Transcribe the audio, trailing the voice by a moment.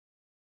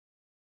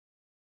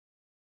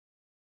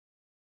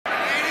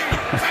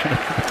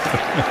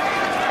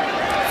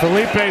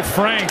Feleipe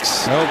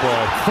Franks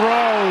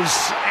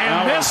throws,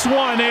 and this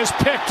one is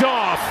picked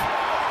off.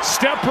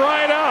 Step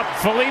right up.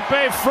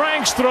 Feleipe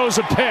Franks throws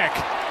a pick.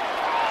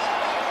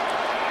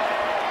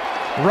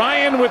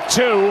 Ryan with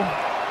 2,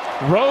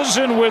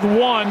 Rosen with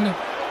 1,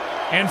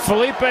 and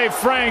Feleipe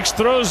Franks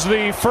throws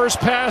the first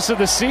pass of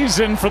the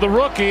season for the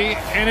rookie,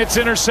 and it's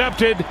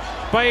intercepted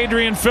by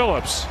Adrian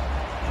Phillips.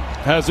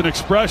 Has an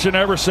expression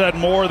ever said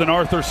more than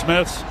Arthur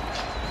Smith's?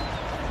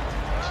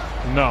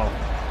 No.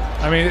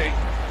 I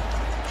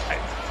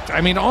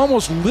mean,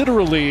 almost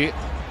literally,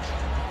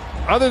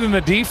 other than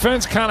the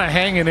defense kind of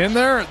hanging in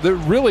there,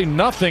 really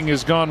nothing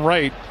has gone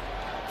right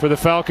for the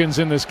Falcons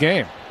in this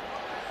game.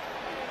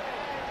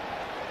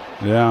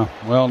 Yeah,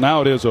 well,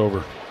 now it is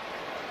over.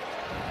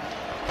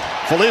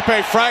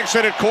 Feleipe Franks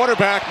in at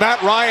quarterback.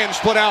 Matt Ryan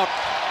split out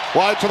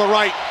wide to the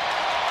right.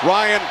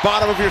 Ryan,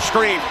 bottom of your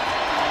screen.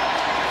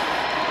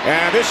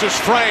 And this is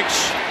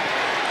Franks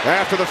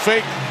after the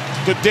fake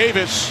to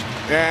Davis.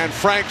 And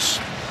Franks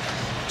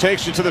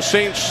takes it to the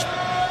Saints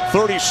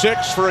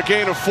 36 for a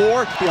gain of 4.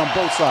 On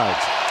both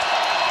sides.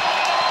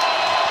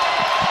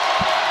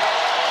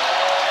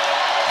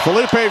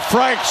 Feleipe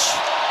Franks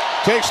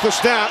takes the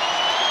snap.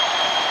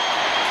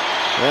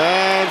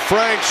 And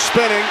Franks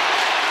spinning.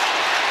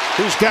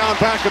 He's down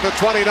back at the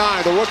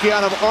 29. The rookie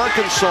out of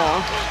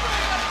Arkansas.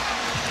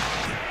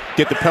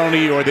 Get the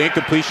penalty or the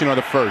incompletion or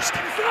the first.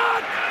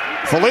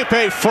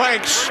 Feleipe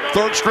Franks,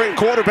 third string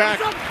quarterback,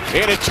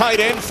 in at tight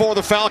end for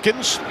the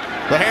Falcons.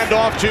 The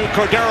handoff to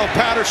Cordero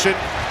Patterson.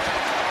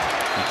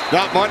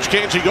 Not much,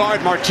 gains a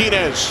yard.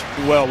 Martinez.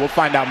 Well, we'll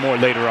find out more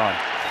later on.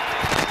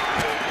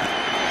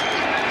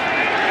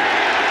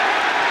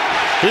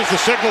 He's the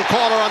signal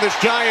caller on this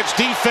Giants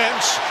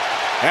defense.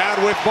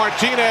 And with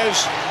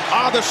Martinez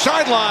on the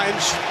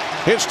sidelines,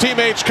 his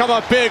teammates come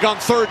up big on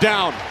third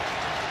down.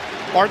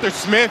 Arthur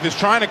Smith is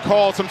trying to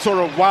call some sort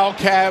of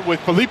wildcat with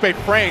Feleipe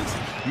Franks.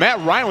 Matt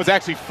Ryan was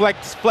actually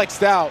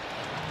flexed out.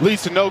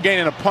 Leads to no gain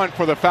and a punt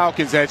for the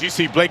Falcons as you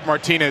see Blake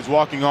Martinez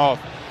walking off.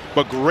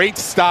 But great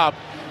stop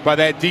by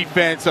that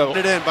defense.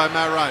 It in by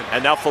Matt Ryan.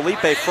 And now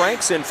Feleipe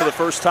Franks in for the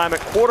first time at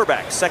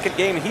quarterback. Second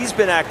game he's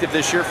been active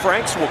this year.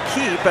 Franks will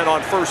keep, and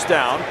on first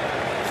down,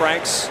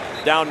 Franks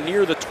down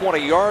near the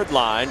 20-yard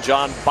line.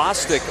 John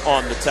Bostic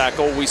on the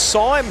tackle. We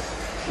saw him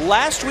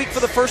last week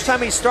for the first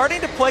time. He's starting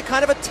to play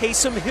kind of a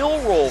Taysom Hill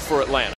role for Atlanta.